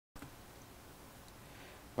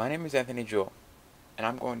My name is Anthony Jewell, and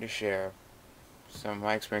I'm going to share some of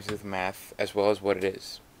my experiences with math as well as what it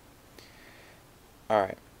is.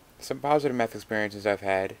 Alright, some positive math experiences I've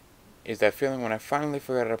had is that feeling when I finally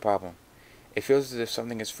figured out a problem. It feels as if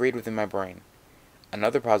something is freed within my brain.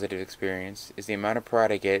 Another positive experience is the amount of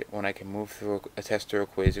pride I get when I can move through a test or a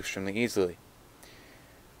quiz extremely easily.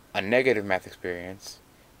 A negative math experience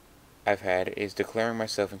I've had is declaring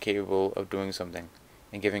myself incapable of doing something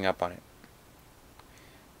and giving up on it.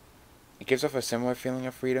 It gives off a similar feeling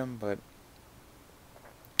of freedom, but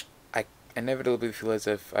I inevitably feel as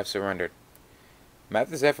if I've surrendered.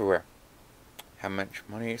 Math is everywhere. How much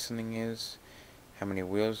money something is, how many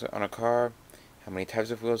wheels on a car, how many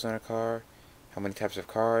types of wheels on a car, how many types of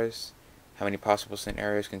cars, how many possible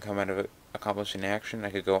scenarios can come out of accomplishing action.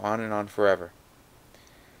 I could go on and on forever.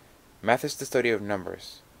 Math is the study of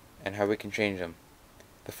numbers and how we can change them.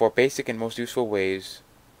 The four basic and most useful ways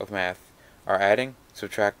of math are adding,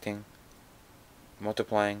 subtracting,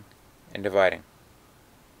 multiplying, and dividing.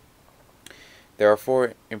 There are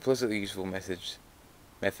four implicitly useful methods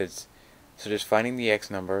such as finding the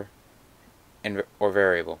x number or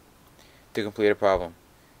variable to complete a problem,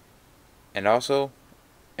 and also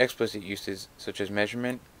explicit uses such as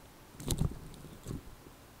measurement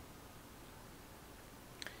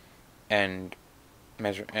and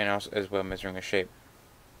also as well measuring a shape.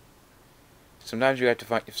 Sometimes you have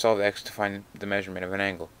to solve x to find the measurement of an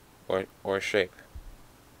angle or a shape.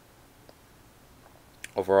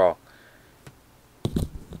 Overall,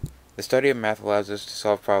 the study of math allows us to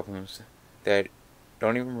solve problems that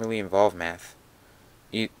don't even really involve math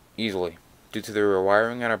easily, due to the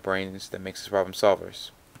rewiring in our brains that makes us problem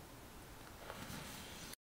solvers.